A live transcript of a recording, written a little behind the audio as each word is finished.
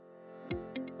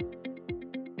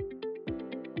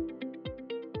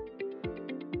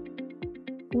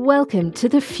Welcome to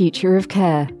The Future of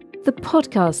Care, the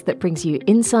podcast that brings you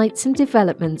insights and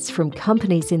developments from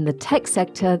companies in the tech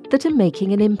sector that are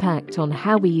making an impact on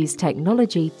how we use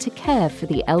technology to care for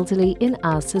the elderly in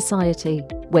our society,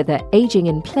 whether aging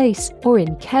in place or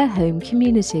in care home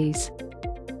communities.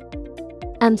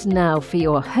 And now for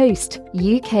your host,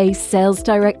 UK Sales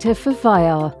Director for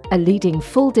Vayyar, a leading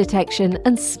fall detection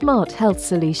and smart health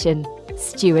solution,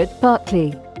 Stuart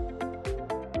Barclay.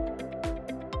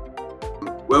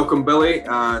 Welcome, Billy, to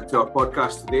our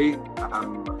podcast today.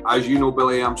 As you know,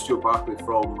 Billy, I'm Stuart Barclay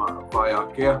from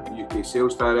Vayyar Care, UK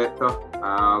Sales Director.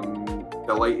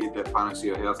 Delighted that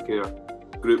Panacea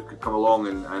Healthcare Group could come along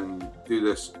and do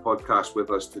this podcast with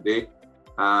us today.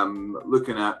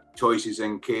 Looking at choices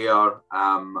in care,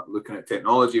 looking at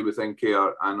technology within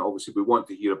care, and obviously we want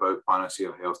to hear about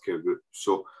Panacea Healthcare Group.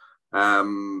 So,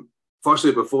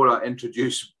 firstly, before I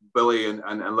introduce Billy and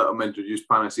let him introduce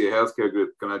Panacea Healthcare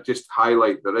Group, can I just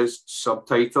highlight there is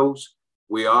subtitles.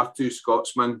 We are two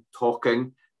Scotsmen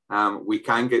talking. We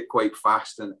can get quite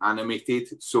fast and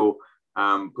animated, so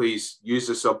please use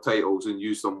the subtitles and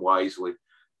use them wisely.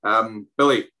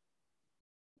 Billy,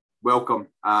 welcome.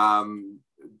 Can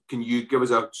you give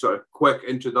us a sort of quick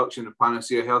introduction of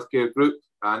Panacea Healthcare Group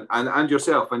and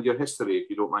yourself and your history, if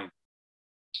you don't mind?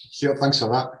 Sure, thanks for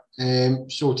that.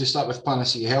 So to start with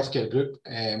Panacea Healthcare Group,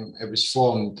 it was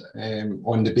formed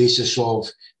on the basis of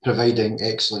providing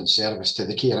excellent service to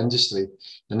the care industry,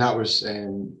 and that was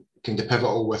kind of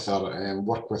pivotal with our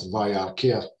work with Vayyar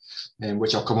Care,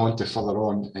 which I'll come on to further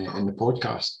on in the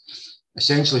podcast.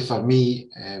 Essentially for me,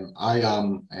 I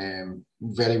am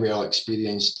very well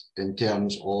experienced in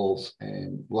terms of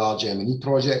large M&E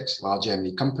projects, large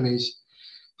M&E companies,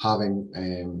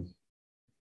 having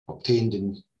obtained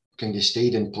and kind of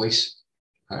stayed in place.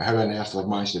 How on earth I've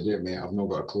managed to do it, mate, I've not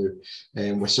got a clue.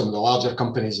 With some of the larger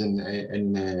companies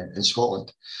in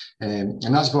Scotland, and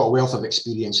that's got a wealth of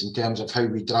experience in terms of how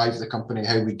we drive the company,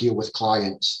 how we deal with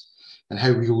clients, and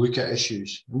how we look at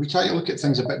issues. And we try to look at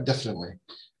things a bit differently,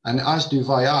 and as do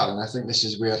Vayyar. And I think this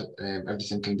is where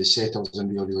everything kind of settles in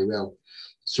really, really well.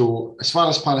 So as far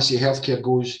as Panacea Healthcare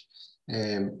goes,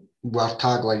 our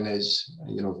tagline is,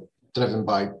 driven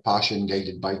by passion,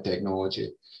 guided by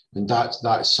technology. And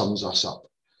that sums us up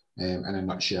in a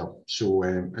nutshell. So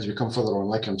as we come further on,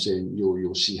 like I'm saying,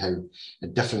 you'll see how a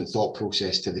different thought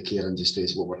process to the care industry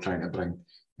is what we're trying to bring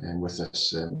with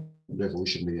this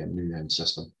revolutionary new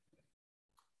system.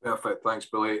 Perfect, thanks,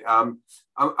 Billy. I'm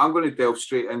going to delve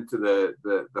straight into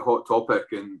the hot topic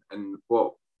and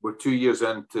what we're 2 years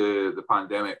into the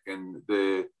pandemic, and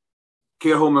the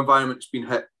care home environment's been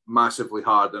hit massively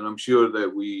hard, and I'm sure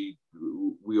that we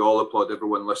all applaud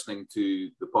everyone listening to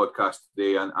the podcast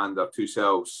today and our two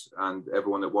selves, and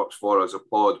everyone that works for us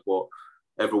applaud what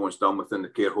everyone's done within the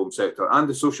care home sector and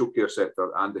the social care sector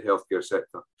and the healthcare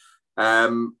sector.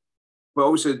 But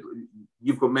obviously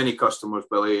you've got many customers,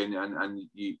 Billy, and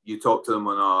you talk to them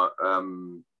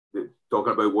on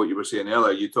talking about what you were saying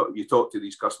earlier. You talk to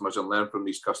these customers and learn from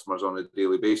these customers on a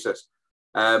daily basis.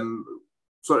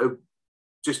 Sort of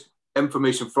just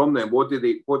information from them. What do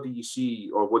you see,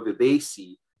 or what do they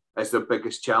see as their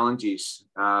biggest challenges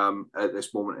at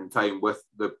this moment in time with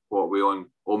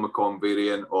Omicron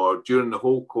variant, or during the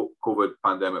whole COVID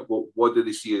pandemic? What do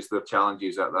they see as their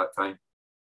challenges at that time?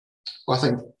 Well, I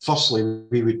think firstly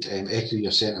we would echo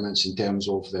your sentiments in terms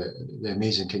of the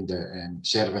amazing kind of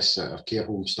service that our care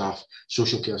home staff,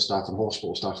 social care staff and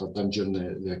hospital staff have done during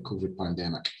the COVID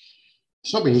pandemic.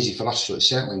 It's not been easy for us, so it's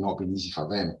certainly not been easy for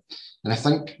them. And I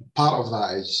think part of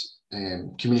that is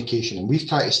communication, and we've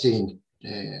tried to stay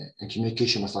in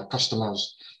communication with our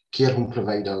customers, care home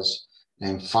providers,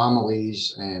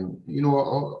 families,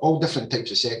 all different types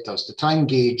of sectors to try and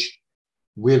gauge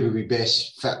where we would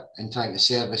best fit in trying to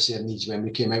service their needs when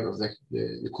we came out of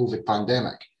the COVID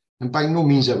pandemic. And by no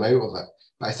means are we out of it.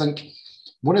 But I think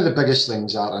one of the biggest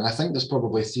things are, and I think there's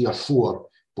probably 3 or 4,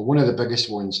 but one of the biggest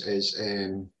ones is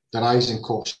the rising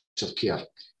costs of care.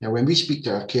 Now, when we speak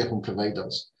to our care home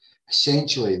providers,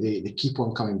 essentially they keep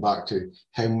on coming back to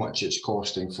how much it's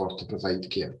costing to provide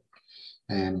care,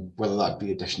 whether that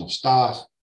be additional staff,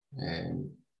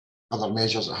 other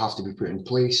measures that have to be put in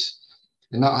place.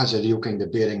 And that has a real kind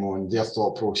of bearing on their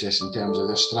thought process in terms of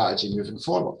their strategy moving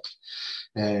forward.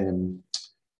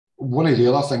 One of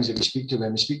the other things that we speak to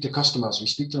when we speak to customers, we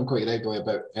speak to them quite regularly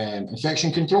about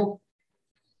infection control.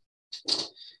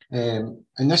 And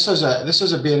this has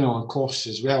a bearing on costs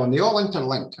as well, and they all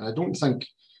interlink. And I don't think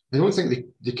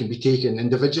they can be taken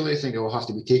individually. I think they all have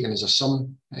to be taken as a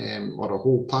sum or a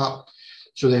whole part.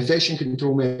 So the infection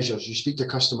control measures, you speak to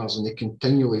customers and they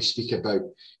continually speak about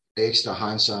extra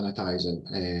hand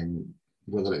sanitizing,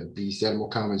 whether it be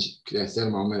thermal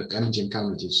imaging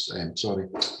cameras,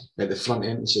 at the front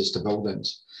entrances to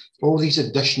buildings. All these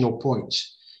additional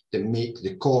points that make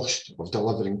the cost of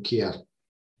delivering care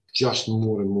just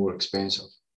more and more expensive.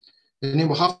 And then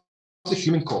we'll have the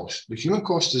human cost. The human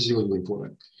cost is really, really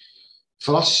important.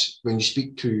 For us, when you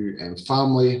speak to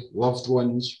family, loved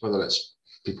ones, whether it's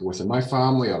people within my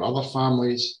family or other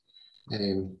families,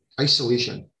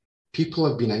 isolation. People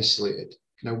have been isolated.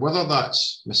 Now, whether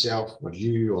that's myself or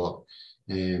you or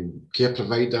care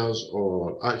providers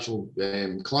or actual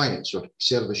clients or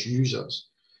service users,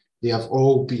 they have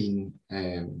all been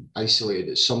isolated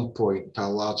at some point to a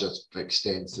larger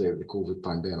extent throughout the COVID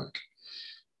pandemic.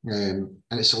 And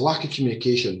it's a lack of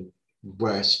communication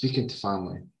where speaking to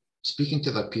family, speaking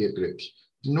to their peer groups,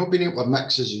 not being able to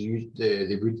mix as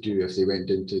they would do if they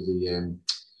went into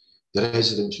the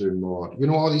residence room or,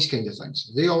 all these kind of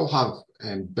things. They all have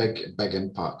big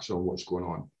impacts on what's going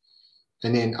on.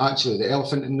 And then actually the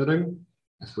elephant in the room,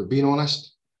 if we're being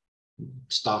honest,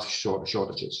 staff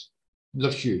shortages. They're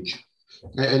huge.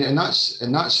 And that's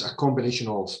a combination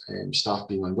of staff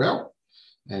being unwell,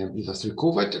 either through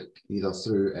COVID,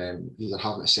 either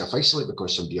having to self-isolate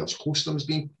because somebody else close to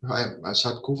them has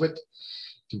had COVID,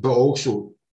 but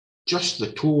also just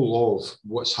the toll of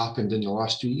what's happened in the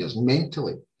last 2 years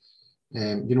mentally.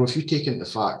 If you take into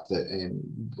the fact that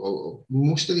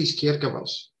most of these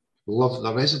caregivers love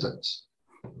their residents,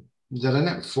 they're in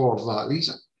it for that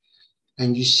reason.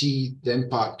 And you see the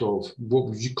impact of what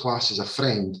would you class as a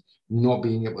friend not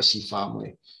being able to see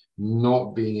family,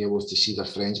 not being able to see their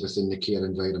friends within the care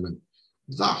environment.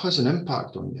 That has an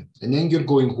impact on you. And then you're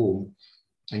going home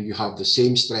and you have the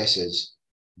same stresses,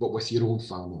 but with your own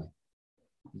family.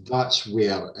 That's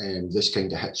where this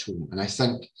kind of hits home. And I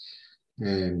think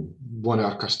one of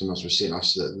our customers was saying to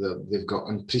us that they've got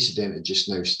unprecedented just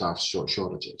now staff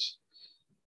shortages.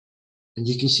 And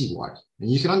you can see why, and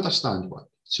you can understand why.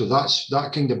 So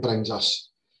that kind of brings us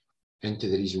into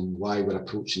the reason why we're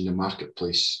approaching the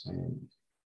marketplace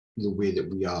the way that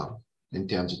we are in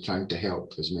terms of trying to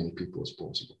help as many people as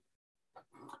possible.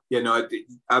 Yeah, no,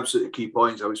 absolutely key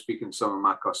points. I was speaking to some of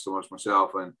my customers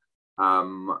myself, and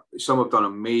some have done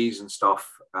amazing stuff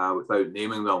without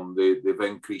naming them. They've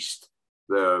increased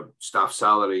their staff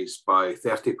salaries by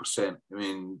 30%. I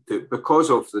mean, because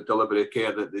of the delivery of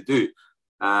care that they do.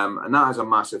 And that has a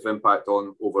massive impact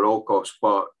on overall costs,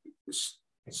 but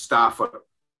staff are,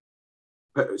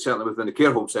 certainly within the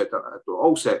care home sector,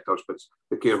 all sectors, but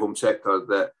the care home sector,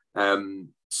 that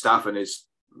staffing is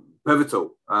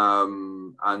pivotal,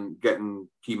 and getting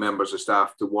key members of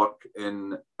staff to work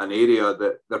in an area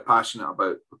that they're passionate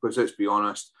about, because let's be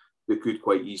honest, they could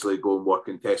quite easily go and work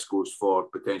in Tesco's for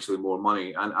potentially more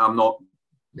money. And I'm not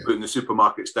putting the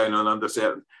supermarkets down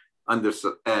under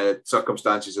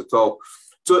circumstances at all.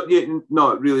 So yeah,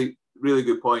 no, really, really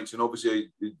good points. And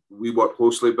obviously we work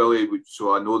closely, Billy,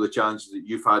 so I know the challenges that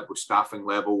you've had with staffing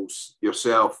levels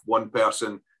yourself, one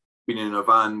person being in a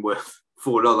van with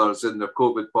 4 others and they're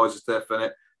COVID positive, and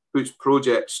it puts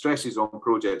stresses on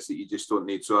projects that you just don't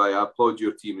need. So I applaud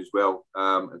your team as well.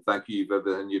 And thank you for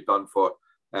everything you've done for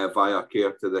Vayyar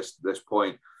Care to this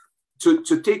point. So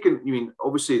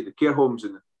obviously the care homes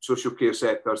and the social care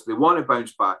sectors, they want to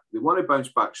bounce back. They want to bounce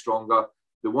back stronger.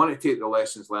 They want to take the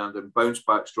lessons learned and bounce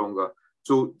back stronger.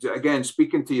 So again,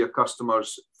 speaking to your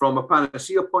customers from a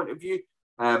Panacea point of view,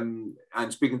 and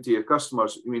speaking to your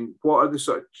customers, what are the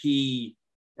sort of key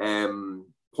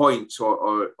points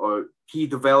or key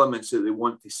developments that they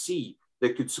want to see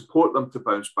that could support them to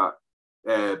bounce back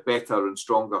better and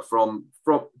stronger from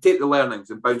take the learnings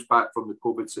and bounce back from the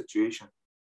COVID situation?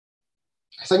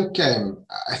 I think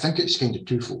it's kind of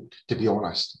twofold, to be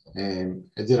honest.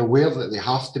 They're aware that they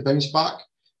have to bounce back,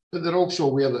 but they're also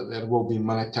aware that there will be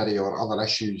monetary or other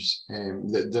issues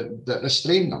that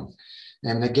restrain them.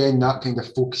 And again, that kind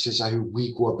of focuses how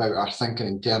we go about our thinking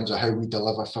in terms of how we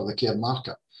deliver for the care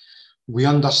market. We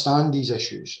understand these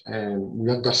issues, and we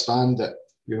understand that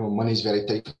money is very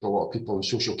tight for a lot of people, and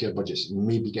social care budgets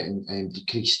may be getting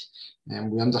decreased.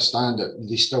 And we understand that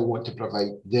they still want to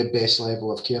provide the best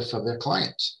level of care for their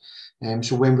clients.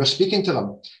 So when we're speaking to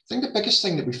them, I think the biggest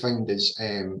thing that we find is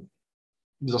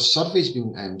there's some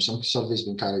surveys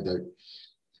been carried out.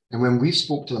 And when we've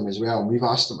spoke to them as well, and we've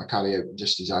asked them to carry out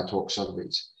just these ad hoc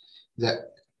surveys,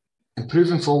 that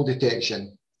improving fall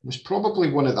detection was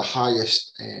probably one of the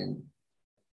highest,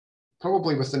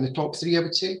 probably within the top 3, I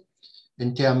would say,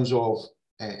 in terms of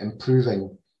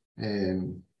improving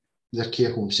their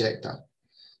care home sector.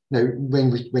 Now,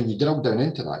 when you drill down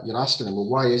into that, you're asking them, well,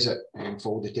 why is it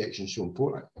fall detection so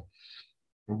important?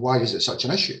 And why is it such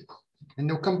an issue? And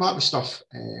they'll come back with stuff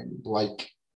like,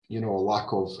 a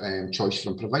lack of choice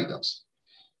from providers.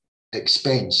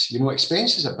 Expense,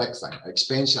 expense is a big thing.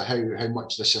 Expense of how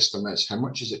much the system is, how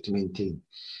much is it to maintain,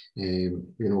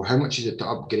 how much is it to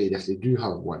upgrade if they do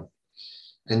have one.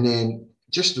 And then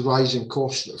just the rising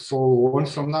costs that follow on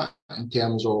from that in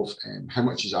terms of how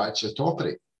much is it actually to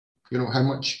operate. How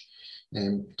much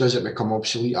does it become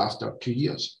obsolete after 2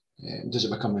 years? Does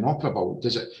it become inoperable?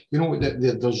 Does it,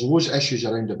 there's those issues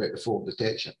around about the fault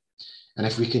detection. And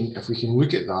if we can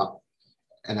look at that,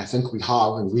 and I think we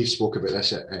have, and we've spoke about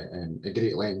this at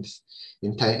great length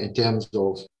in terms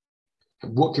of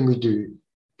what can we do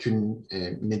to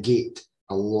negate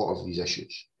a lot of these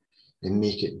issues and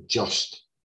make it just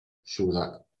so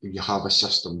that you have a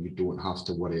system you don't have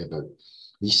to worry about.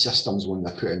 These systems, when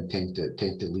they're put in, tend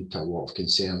to lead to a lot of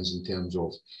concerns in terms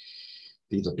of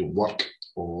they either don't work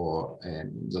or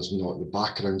there's not the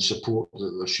background support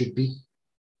that there should be.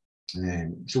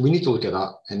 So we need to look at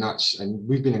that, and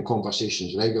we've been in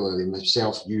conversations regularly,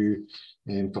 myself, you,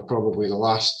 for probably the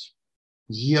last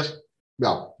year,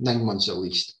 9 months at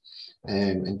least,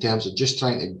 in terms of just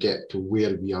trying to get to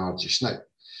where we are just now.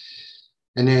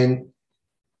 And then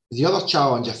the other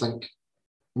challenge, I think,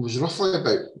 was roughly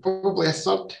about probably a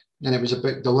third, and it was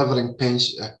about delivering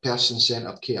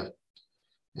person-centred care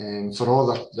for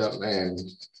all their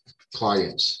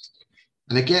clients.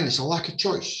 And again, it's a lack of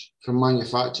choice from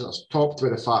manufacturers, topped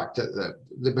with the fact that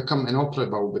they become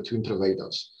inoperable between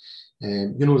providers.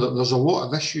 There's a lot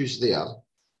of issues there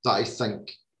that I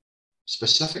think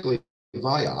specifically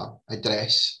Vayyar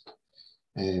address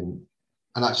and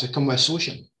actually come with a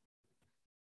solution,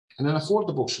 and an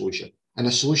affordable solution, and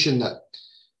a solution that,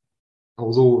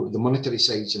 although the monetary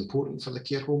side is important for the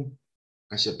care home,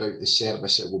 it's about the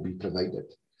service that will be provided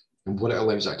and what it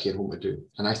allows that care home to do.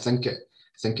 And I think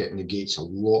it negates a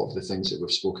lot of the things that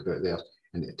we've spoke about there,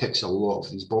 and it ticks a lot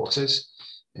of these boxes.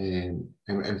 And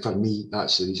for me,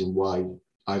 that's the reason why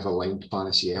I've aligned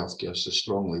Panacea Healthcare so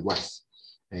strongly with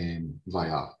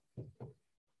Vayyar.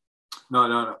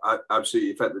 No, absolutely,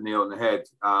 you hit the nail on the head.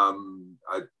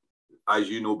 As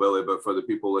you know, Billy, but for the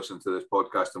people listening to this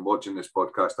podcast and watching this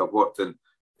podcast, I've worked in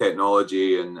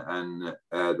technology and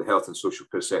the health and social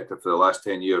care sector for the last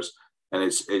 10 years. And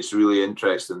it's really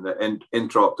interesting that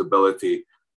interoperability,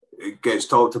 it gets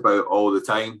talked about all the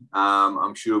time.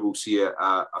 I'm sure we'll see it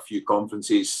at a few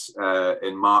conferences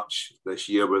in March this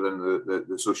year within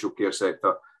the social care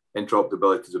sector.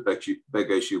 Interoperability is a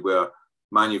big issue where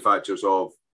manufacturers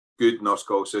of good nurse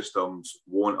call systems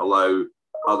won't allow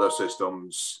other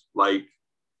systems like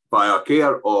Vayyar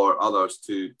Care or others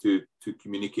to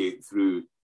communicate through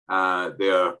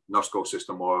their nurse call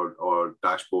system or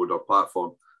dashboard or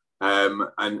platform.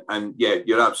 And yeah,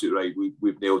 you're absolutely right.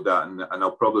 We've nailed that, and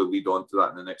I'll probably lead on to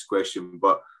that in the next question.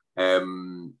 But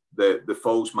the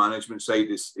falls management side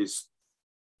is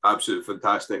absolutely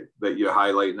fantastic that you're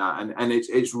highlighting that, and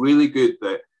it's really good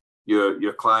that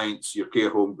your clients, your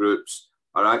care home groups,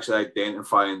 are actually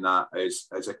identifying that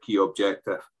as a key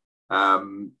objective.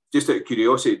 Just out of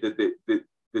curiosity,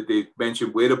 did they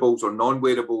mention wearables or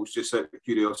non-wearables? Just out of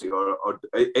curiosity, or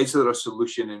is there a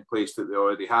solution in place that they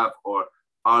already have, or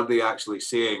are they actually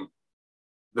saying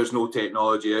there's no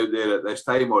technology out there at this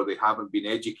time, or they haven't been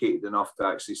educated enough to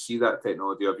actually see that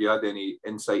technology? Have you had any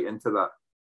insight into that?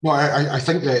 No, I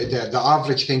think the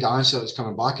average kind of answer that's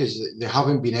coming back is that they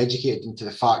haven't been educated into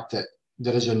the fact that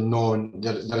there is a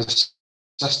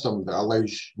system that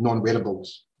allows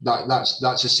non-wearables.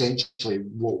 That's essentially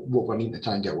what we're needing to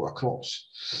try and get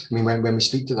across. I mean, when we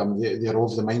speak to them, they're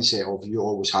of the mindset of you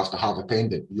always have to have a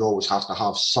pendant, you always have to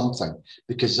have something,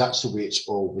 because that's the way it's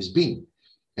always been.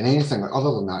 And anything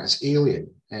other than that is alien.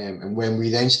 And when we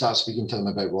then start speaking to them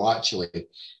about, well, actually, the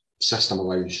system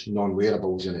allows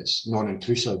non-wearables and it's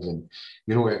non-intrusive, and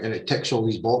and it ticks all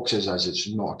these boxes as it's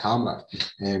not a camera.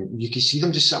 You can see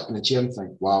them just sit up in a chair and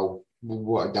think, wow,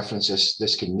 what a difference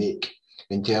this can make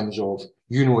in terms of,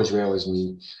 as well as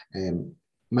me,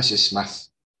 Mrs. Smith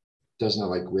doesn't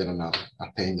like wearing a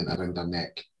pendant around her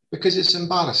neck because it's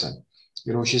embarrassing.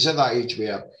 She's at that age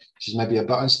where she's maybe a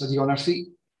bit unsteady on her feet,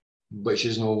 but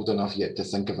she's not old enough yet to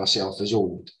think of herself as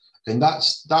old. And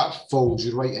that falls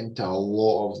right into a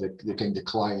lot of the kind of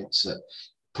clients that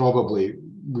probably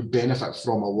would benefit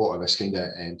from a lot of this kind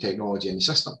of technology in the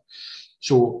system.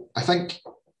 So I think,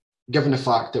 given the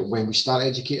fact that when we start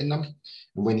educating them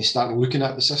and when they start looking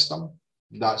at the system,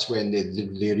 that's when they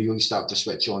really start to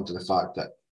switch on to the fact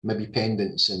that maybe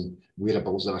pendants and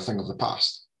wearables are a thing of the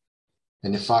past.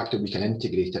 And the fact that we can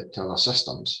integrate it to other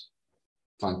systems,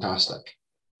 fantastic.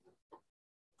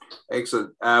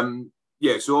 Excellent.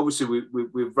 Yeah, so obviously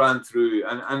we've ran through,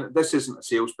 and this isn't a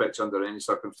sales pitch under any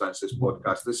circumstance, this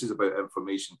podcast. This is about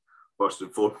information first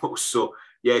and foremost. So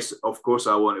yes, of course,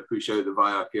 I want to push out the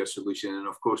Vayyar Care solution, and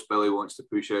of course, Billy wants to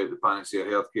push out the Panacea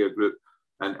Healthcare Group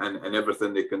and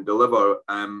everything they can deliver.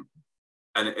 And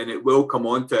it will come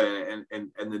on to,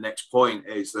 and the next point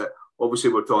is that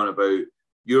obviously we're talking about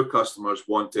your customers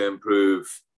want to improve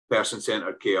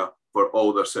person-centered care for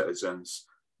all their citizens.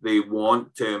 They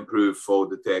want to improve fall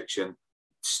detection.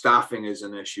 Staffing is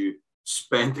an issue.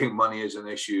 Spending money is an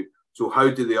issue. So how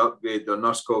do they upgrade their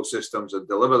nurse call systems and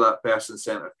deliver that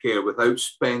person-centered care without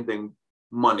spending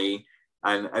money?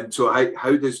 And so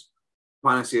how does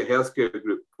Panacea Healthcare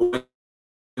Group go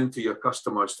into your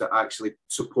customers to actually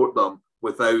support them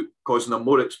without causing them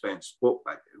more expense?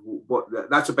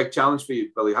 That's a big challenge for you,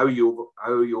 Billy. How are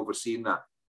you overseeing that?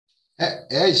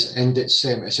 It is, and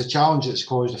it's a challenge that's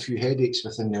caused a few headaches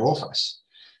within the office.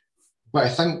 But I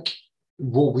think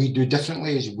what we do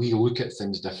differently is we look at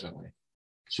things differently.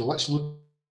 So let's look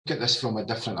at this from a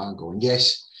different angle. And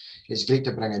yes, it's great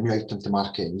to bring a new item to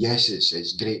market. And yes,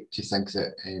 it's great to think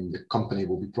that the company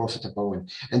will be profitable, and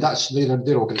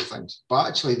they're all great things. But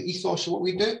actually, the ethos of what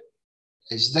we do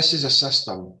is this is a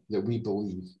system that we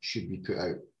believe should be put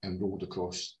out and rolled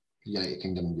across the United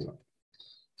Kingdom and Europe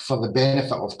for the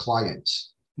benefit of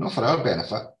clients, not for our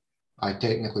benefit. I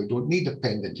technically don't need a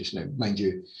pendant just now. Mind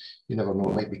you, you never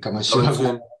know, it might be coming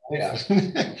sooner.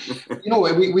 You know,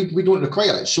 we don't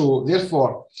require it. So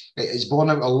therefore, it's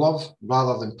born out of love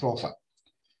rather than profit.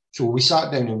 So we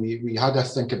sat down and we had to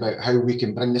think about how we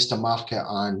can bring this to market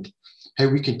and how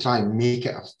we can try and make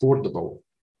it affordable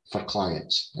for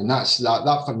clients. And that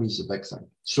for me is the big thing.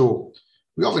 So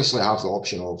we obviously have the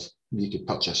option of you could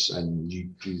purchase and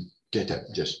you get it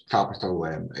just capital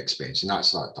expense, and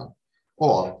that's that done.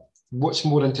 Or what's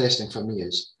more interesting for me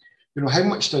is, you know, how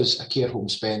much does a care home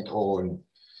spend on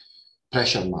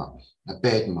pressure mat, a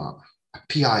bed mat, a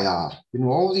PIR, you know,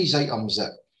 all these items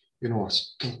that, you know, are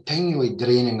continually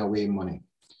draining away money.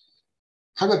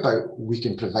 How about we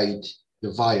can provide the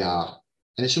Vayyar,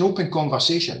 and it's an open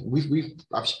conversation.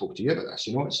 I've spoke to you about this,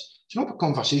 you know, it's an open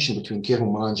conversation between care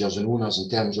home managers and owners in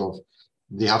terms of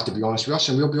they have to be honest with us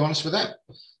and we'll be honest with them,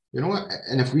 you know,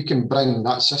 and if we can bring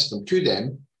that system to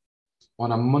them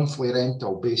on a monthly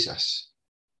rental basis,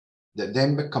 that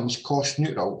then becomes cost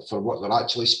neutral for what they're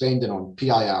actually spending on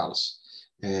PIRs,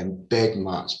 bed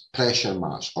mats, pressure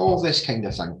mats, all this kind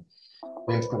of thing,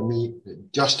 then for me,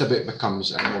 it just about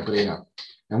becomes a no-brainer.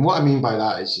 And what I mean by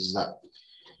that is that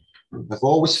I've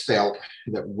always felt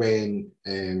that when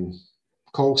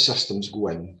call systems go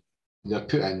in, they're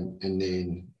put in and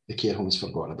then the care home is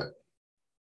forgotten about.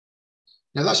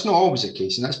 Now, that's not always the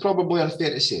case, and that's probably unfair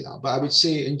to say that, but I would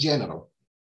say in general,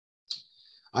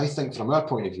 I think from our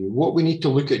point of view, what we need to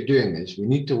look at doing is we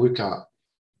need to look at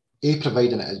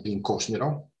providing it as being cost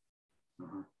neutral,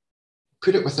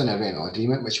 put it within a rental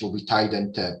agreement, which will be tied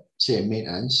into, say,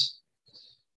 maintenance.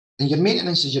 And your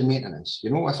maintenance is your maintenance.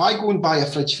 You know, if I go and buy a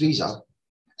fridge freezer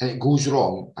and it goes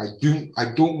wrong, I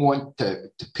don't want to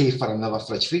pay for another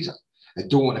fridge freezer. I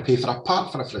don't want to pay for a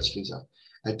part for a fridge freezer.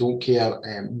 I don't care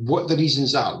what the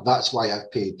reasons are. That's why I've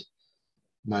paid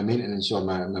my maintenance or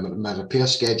my repair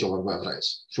schedule or whatever it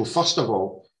is. So first of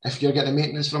all, if you're getting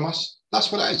maintenance from us,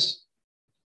 that's what it is,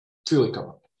 fully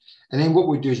covered. And then what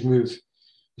we do is move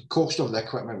the cost of the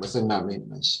equipment within that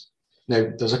maintenance.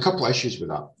 Now, there's a couple of issues with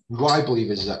that. What I believe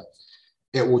is that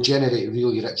it will generate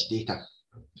really rich data,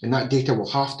 and that data will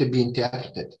have to be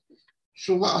interpreted.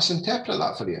 So let us interpret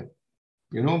that for you.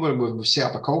 You know, we've set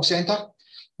up a call centre.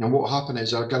 And what will happen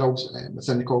is our girls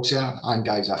within the call centre, and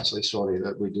guys actually, sorry,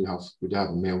 that we do have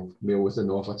a male within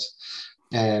the office,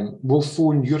 will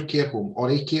phone your care home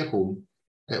or a care home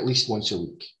at least once a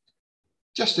week,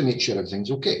 just to make sure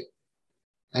everything's okay.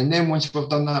 And then once we've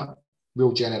done that,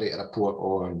 we'll generate a report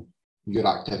on your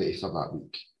activity for that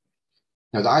week.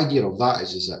 Now, the idea of that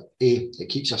is that it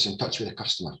keeps us in touch with the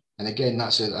customer. And again,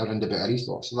 that's around about our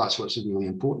ethos. So that's what's really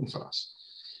important for us.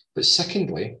 But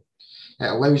secondly, it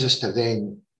allows us to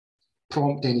then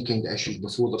prompt any kind of issues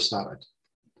before they've started.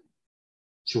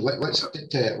 So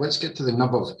let's get to the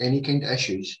nub of any kind of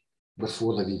issues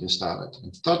before they've even started.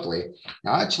 And thirdly, it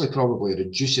actually probably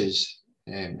reduces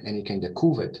any kind of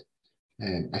COVID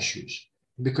issues,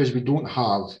 because we don't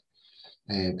have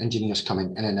engineers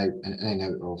coming in and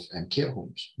out of care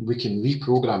homes. We can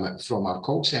reprogram it from our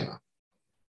call centre.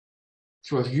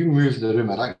 So if you move the room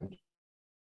around,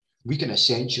 we can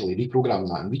essentially reprogram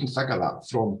that, and we can figure that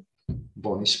from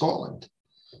Bonnie, Scotland,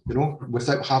 you know,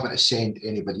 without having to send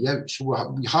anybody out. So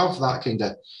we have that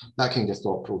kind of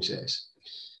thought process.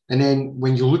 And then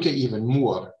when you look at even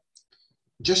more,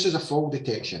 just as a fall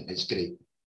detection, it's great.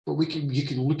 But you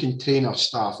can look and train our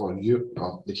staff or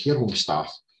the care home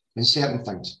staff in certain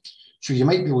things. So you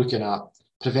might be looking at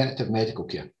preventative medical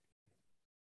care.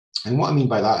 And what I mean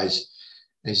by that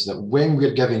is that when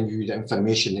we're giving you the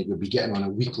information that you'll be getting on a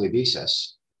weekly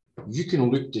basis, you can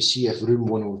look to see if room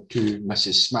 102,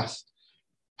 Mrs. Smith,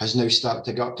 has now started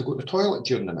to get up to go to the toilet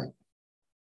during the night.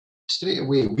 Straight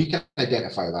away, we can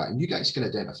identify that, and you guys can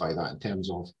identify that in terms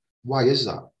of why is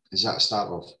that? Is that a start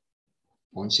of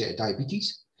onset of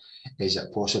diabetes? Is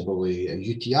it possibly a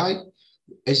UTI?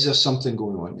 Is there something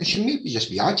going on? And she maybe just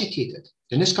be agitated.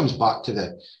 And this comes back to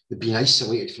the being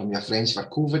isolated from your friends for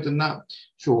COVID and that.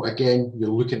 So again, you're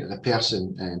looking at the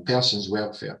person's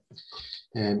welfare.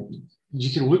 You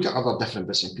can look at other different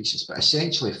bits and pieces, but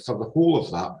essentially for the whole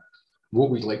of that, what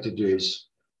we'd like to do is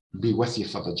be with you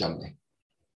for the journey.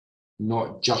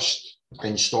 Not just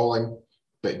installing,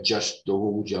 but just the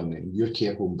whole journey. Your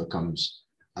care home becomes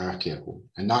our care home.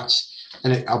 And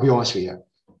I'll be honest with you,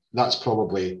 that's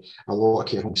probably a lot of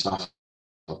care home staff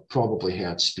have probably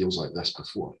heard spiels like this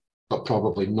before, but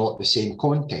probably not the same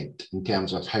content in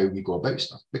terms of how we go about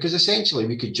stuff. Because essentially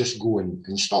we could just go and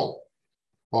install,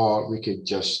 or we could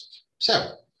just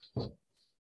sell.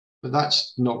 But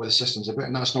that's not what the system's about,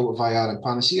 and that's not what Vayyar and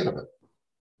Panacea are about.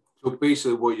 So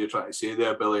basically what you're trying to say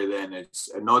there, Billy, then is,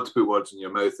 and not to put words in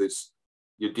your mouth, is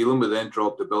you're dealing with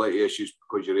interoperability issues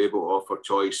because you're able to offer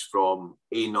choice from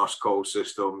a nurse call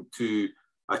system to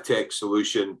a tech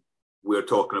solution. We're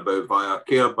talking about Vayyar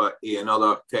Care, but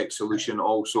another tech solution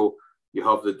also. You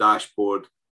have the dashboard.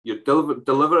 You're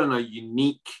delivering a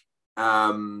unique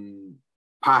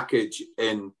package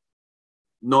in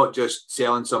not just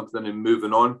selling something and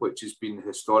moving on, which has been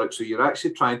historic. So you're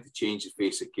actually trying to change the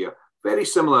face of care. Very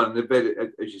similar, and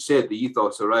as you said, the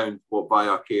ethos around what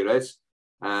Vayyar Care is.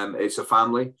 It's a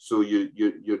family, so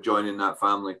you're joining that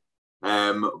family.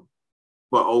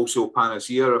 But also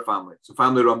Panacea are a family. It's a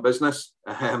family-run business,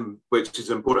 which is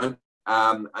important.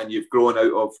 And you've grown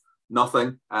out of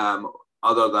nothing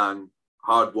other than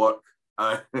hard work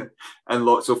and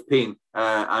lots of pain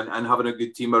and having a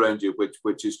good team around you,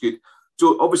 which is good.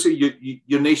 So obviously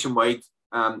you're nationwide.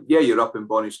 You're up in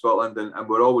Bonnie, Scotland, and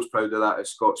we're always proud of that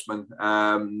as Scotsmen.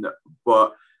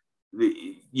 But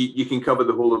you can cover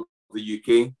the whole of the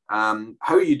UK.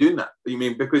 How are you doing that? You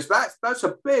mean, because that's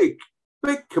a big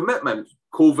commitment.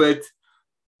 COVID,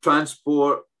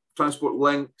 transport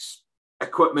links,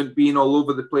 equipment being all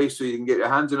over the place so you can get your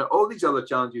hands on it. All these other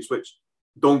challenges which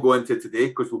don't go into today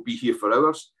because we'll be here for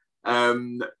hours.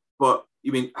 But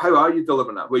you mean, how are you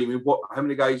delivering that? Well, you mean, how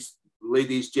many guys,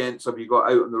 ladies, gents have you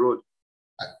got out on the road?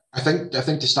 I think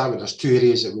to start with, there's two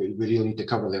areas that we really need to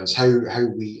cover there. Is how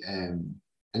we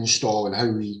install and how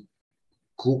we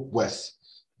cope with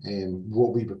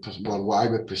what I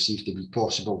would perceive to be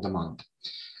possible demand,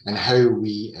 and how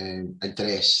we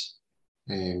address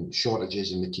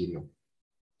shortages in material,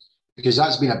 because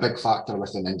that's been a big factor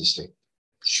within the industry.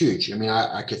 Huge. I mean,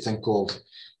 I could think of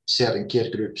certain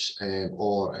care groups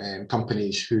or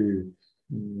companies who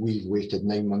we've waited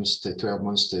 9 months to 12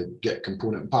 months to get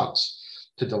component parts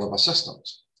to deliver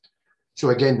systems. So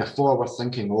again, the forward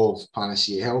thinking of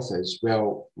Panacea Health is,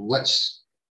 well, let's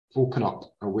open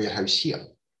up a warehouse here.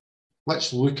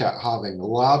 Let's look at having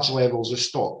large levels of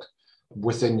stock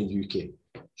within the UK.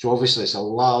 So obviously it's a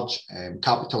large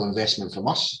capital investment from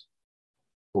us,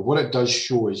 but what it does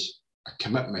show is a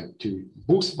commitment to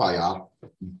both Vayyar,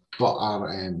 but our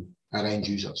end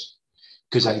users.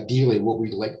 Because ideally what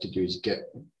we'd like to do is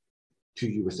get to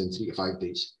you within 3 to 5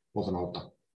 days of an order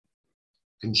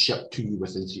and ship to you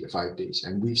within 3 to 5 days.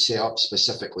 And we've set up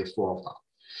specifically for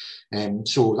that.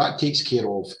 So that takes care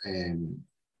of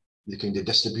the kind of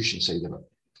distribution side of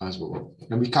it as well.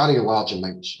 And we carry large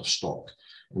amounts of stock.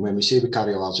 And when we say we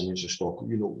carry large amounts of stock,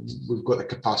 you know, we've got the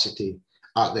capacity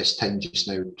at this time just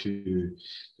now to,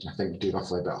 I think, do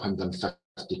roughly about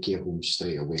 150 care homes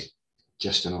straight away,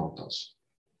 just in orders.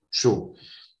 So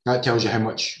that tells you how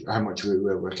much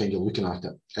we're kind of looking at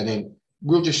it. And then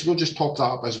we'll just top that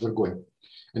up as we're going.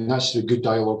 And that's through good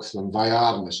dialogue from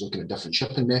Vayyar, and it's looking at different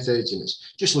shipping methods, and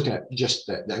it's just looking at just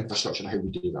the infrastructure and how we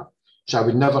do that. So I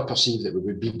would never perceive that we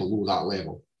would be below that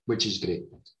level, which is great.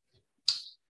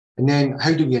 And then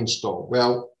how do we install?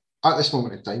 Well, at this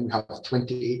moment in time, we have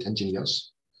 28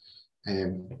 engineers,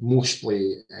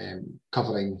 mostly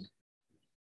covering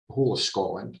the whole of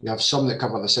Scotland. We have some that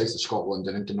cover the south of Scotland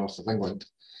and into north of England.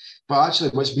 But actually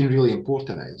what's been really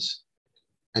important is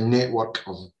a network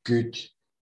of good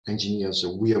engineers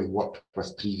that we have worked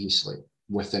with previously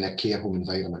within a care home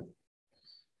environment.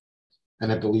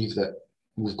 And I believe that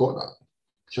we've got that.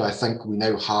 So I think we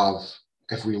now have,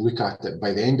 if we look at it,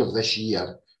 by the end of this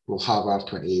year, we'll have our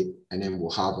 28, and then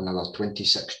we'll have another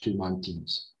 26 two-man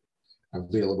teams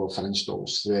available for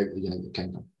installs throughout the United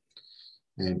Kingdom.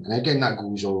 And again, that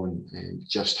goes on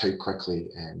just how quickly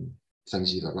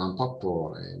things either ramp up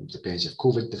or depends if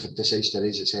COVID decides to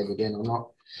raise its head again or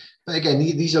not. But again,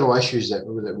 these are all issues that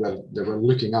we're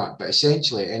looking at. But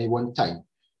essentially, at any one time,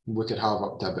 we could have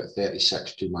up to about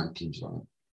 36 two-man teams running,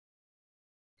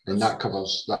 and that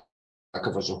covers the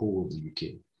whole of the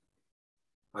UK.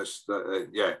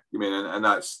 Yeah, you mean, and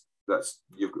that's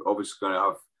you're obviously going to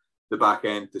have the back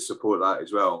end to support that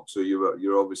as well. So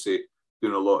you're obviously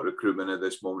doing a lot of recruitment at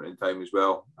this moment in time as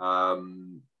well.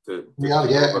 We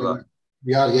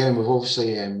are, and we've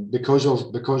obviously because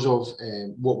of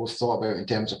what we've thought about in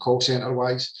terms of call centre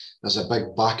wise, there's a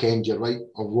big back end, you're right,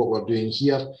 of what we're doing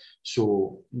here.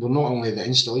 So we're not only the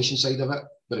installation side of it,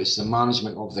 but it's the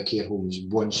management of the care homes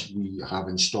once we have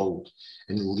installed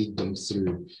and lead them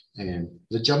through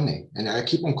the journey. And I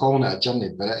keep on calling it a journey,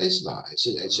 but it is that.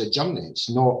 It's a journey. It's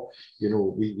not,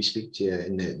 we speak to you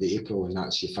in the April and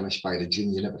that's you finished by the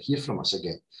June, you never hear from us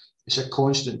again. It's a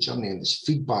constant journey and it's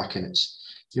feedback and it's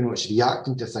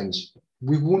reacting to things.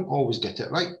 We won't always get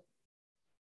it right.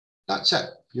 That's it.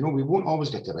 We won't always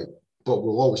get it right, but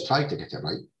we'll always try to get it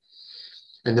right.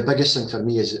 And the biggest thing for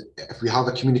me is if we have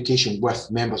a communication with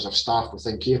members of staff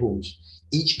within care homes,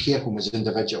 each care home is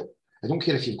individual. I don't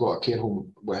care if you've got a care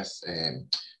home with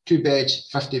 2 beds,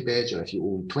 50 beds, or if you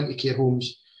own 20 care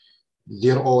homes,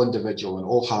 they're all individual and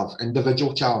all have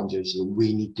individual challenges that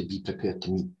we need to be prepared to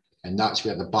meet. And that's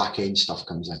where the back end stuff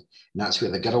comes in. And that's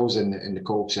where the girls in the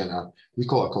call centre, we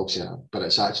call it a call centre, but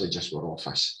it's actually just our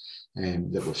office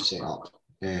that we've set up.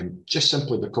 Just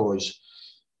simply because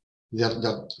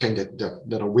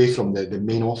they're away from the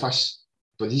main office.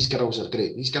 But these girls are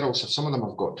great. These girls, some of them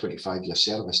have got 25-year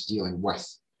service dealing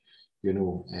with,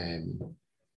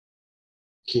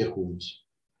 care homes.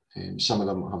 Some of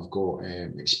them have got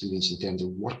experience in terms of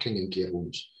working in care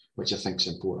homes, which I think is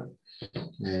important.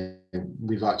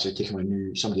 We've actually taken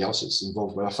on somebody else that's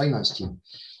involved with a finance team.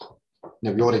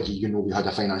 Now we already, we had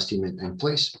a finance team in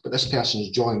place, but this person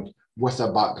has joined with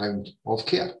a background of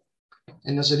care,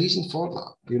 and there's a reason for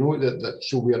that.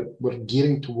 So we're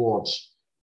gearing towards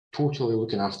totally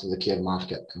looking after the care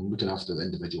market and looking after the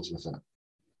individuals within it.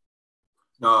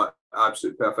 No,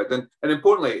 absolutely perfect, and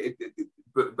importantly,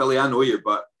 Billy, I know you,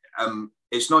 but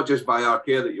it's not just Vayyar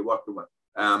Care that you're working with.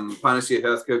 Panacea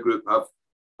Healthcare Group have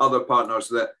other partners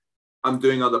that I'm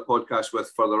doing other podcasts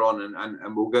with further on,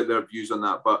 and we'll get their views on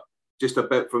that. But just a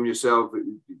bit from yourself. I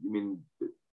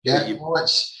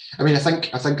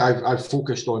think I've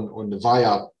focused on the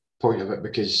Vayyar point of it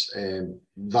because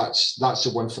that's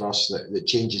the one for us that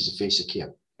changes the face of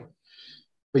care.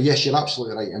 But yes, you're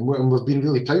absolutely right, and we've been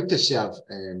really proud to serve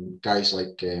guys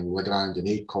like Legrand and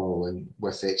Aidcall and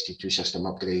with XT2 system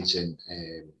upgrades, and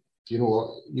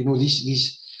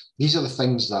these are the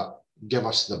things that give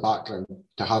us the background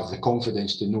to have the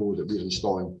confidence to know that we're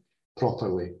installing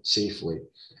properly, safely,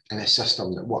 in a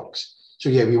system that works. So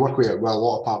yeah, we work with a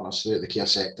lot of partners throughout the care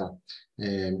sector.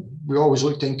 We always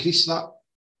look to increase that.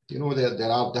 There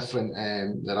are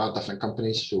different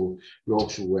companies. So we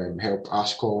also help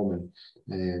ASCOM,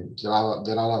 and there are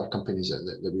other companies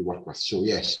that we work with. So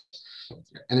yes,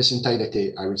 in its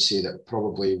entirety, I would say that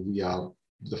probably we are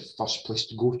the first place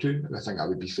to go to. I think that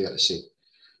would be fair to say.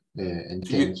 In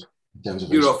terms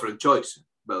of you're offering choice,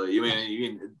 Billy. You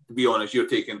mean to be honest, you're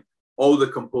taking all the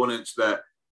components that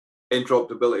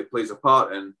interoperability plays a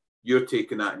part in. You're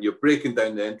taking that and you're breaking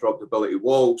down the interoperability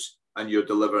walls, and you're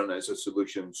delivering it as a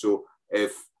solution. So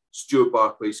if Stuart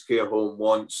Barclay's care home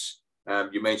wants,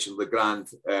 you mentioned Legrand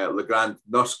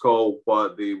Nurse Call,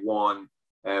 but they want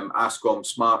ASCOM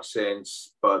Smart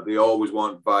Sense, but they always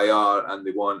want Vayyar and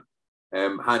they want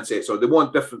handsets, or they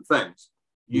want different things.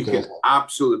 You can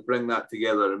absolutely bring that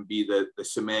together and be the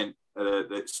cement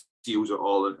that seals it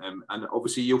all, and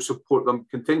obviously you'll support them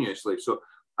continuously. So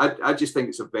I just think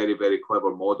it's a very, very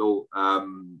clever model.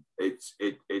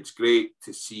 It's great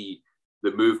to see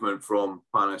the movement from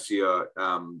Panacea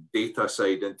data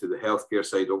side into the healthcare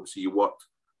side. Obviously, you've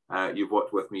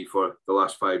worked with me for the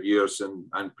last 5 years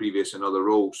and previous in other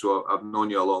roles, so I've known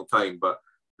you a long time. But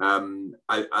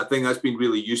I think that's been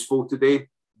really useful today,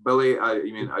 Billy.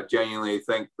 I genuinely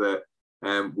think that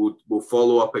we'll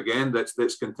follow up again.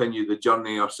 Let's continue the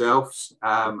journey ourselves,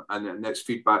 and let's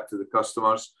feedback to the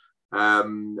customers.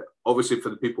 Obviously, for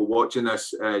the people watching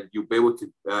this, you'll be able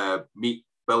to meet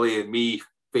Billy and me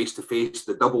face to face,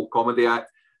 the double comedy act,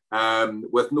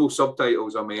 with no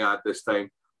subtitles, I may add this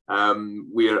time.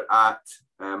 We're at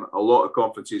a lot of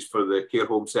conferences for the care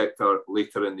home sector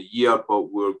later in the year,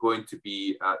 but we're going to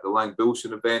be at the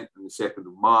Lang-Bilson event on the 2nd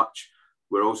of March.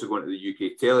 We're also going to the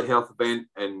UK Telehealth event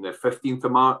on the 15th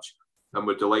of March, and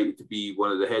we're delighted to be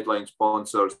one of the headline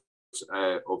sponsors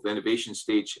of the innovation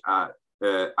stage at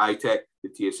iTech,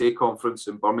 the TSA conference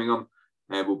in Birmingham.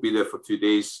 We'll be there for 2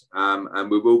 days, and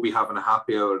we will be having a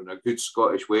happy hour in a good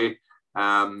Scottish way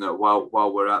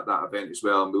while we're at that event as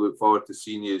well. And we look forward to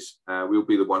seeing you. We'll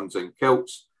be the ones in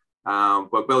kilts.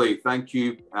 But Billy, thank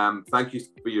you. Thank you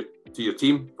to your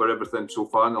team for everything so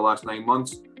far in the last 9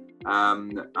 months.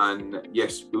 And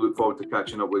yes, we look forward to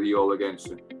catching up with you all again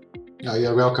soon. No,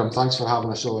 you're welcome. Thanks for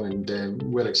having us on, and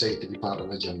we're excited to be part of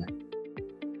the journey.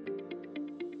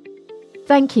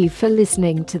 Thank you for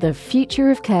listening to the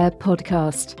Future of Care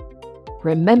podcast.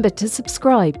 Remember to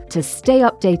subscribe to stay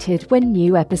updated when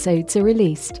new episodes are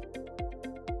released.